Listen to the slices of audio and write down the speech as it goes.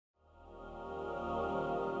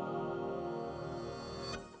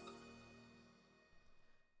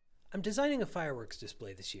I'm designing a fireworks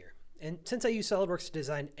display this year, and since I use SOLIDWORKS to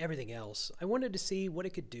design everything else, I wanted to see what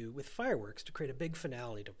it could do with fireworks to create a big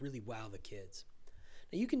finale to really wow the kids.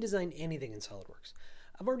 Now you can design anything in SOLIDWORKS.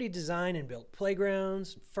 I've already designed and built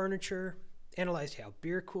playgrounds, furniture, analyzed how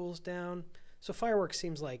beer cools down, so fireworks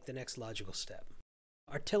seems like the next logical step.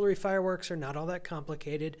 Artillery fireworks are not all that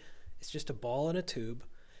complicated. It's just a ball and a tube.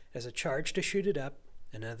 It has a charge to shoot it up,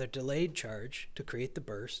 another delayed charge to create the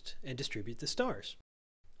burst and distribute the stars.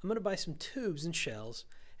 I'm going to buy some tubes and shells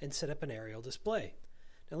and set up an aerial display.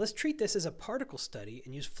 Now let's treat this as a particle study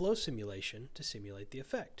and use flow simulation to simulate the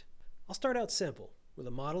effect. I'll start out simple with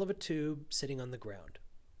a model of a tube sitting on the ground.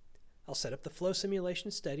 I'll set up the flow simulation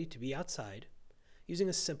study to be outside using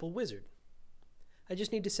a simple wizard. I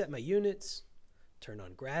just need to set my units, turn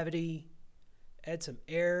on gravity, add some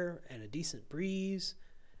air and a decent breeze,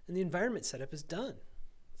 and the environment setup is done.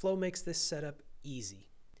 Flow makes this setup easy.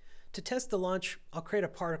 To test the launch, I'll create a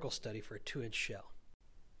particle study for a 2-inch shell.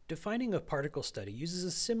 Defining a particle study uses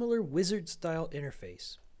a similar wizard-style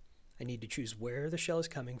interface. I need to choose where the shell is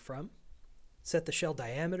coming from, set the shell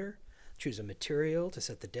diameter, choose a material to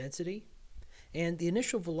set the density, and the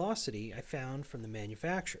initial velocity I found from the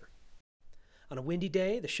manufacturer. On a windy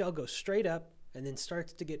day, the shell goes straight up and then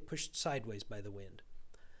starts to get pushed sideways by the wind.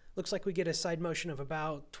 Looks like we get a side motion of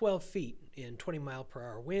about 12 feet in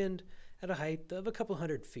 20-mile-per-hour wind at a height of a couple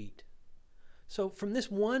hundred feet. So from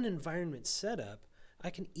this one environment setup,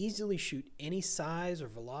 I can easily shoot any size or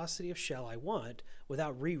velocity of shell I want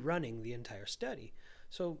without rerunning the entire study.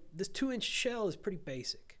 So this 2-inch shell is pretty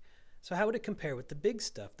basic. So how would it compare with the big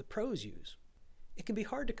stuff the pros use? It can be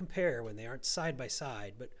hard to compare when they aren't side by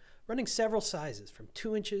side, but running several sizes from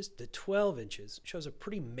 2 inches to 12 inches shows a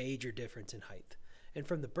pretty major difference in height. And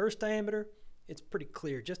from the burst diameter, it's pretty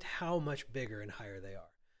clear just how much bigger and higher they are.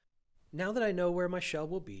 Now that I know where my shell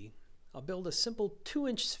will be, I'll build a simple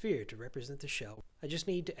 2-inch sphere to represent the shell. I just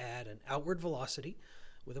need to add an outward velocity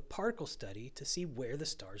with a particle study to see where the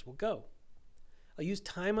stars will go. I'll use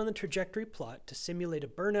time on the trajectory plot to simulate a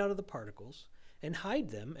burnout of the particles and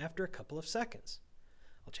hide them after a couple of seconds.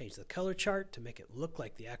 I'll change the color chart to make it look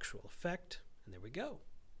like the actual effect, and there we go.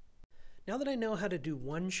 Now that I know how to do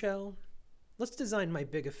one shell, let's design my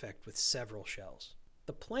big effect with several shells.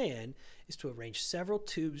 The plan is to arrange several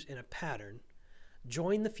tubes in a pattern,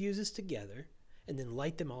 join the fuses together, and then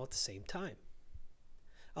light them all at the same time.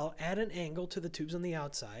 I'll add an angle to the tubes on the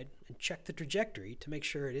outside and check the trajectory to make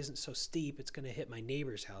sure it isn't so steep it's going to hit my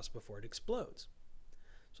neighbor's house before it explodes.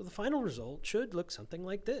 So the final result should look something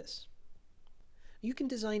like this. You can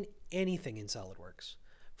design anything in SOLIDWORKS,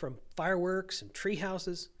 from fireworks and tree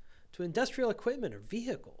houses to industrial equipment or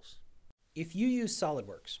vehicles. If you use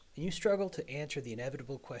SOLIDWORKS and you struggle to answer the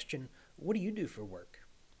inevitable question, what do you do for work?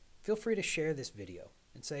 Feel free to share this video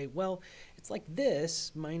and say, well, it's like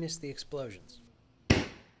this minus the explosions.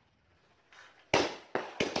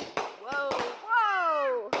 Whoa!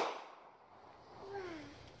 Whoa! Do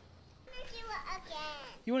it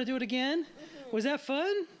again. You want to do it again? Was that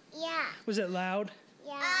fun? Yeah. Was it loud?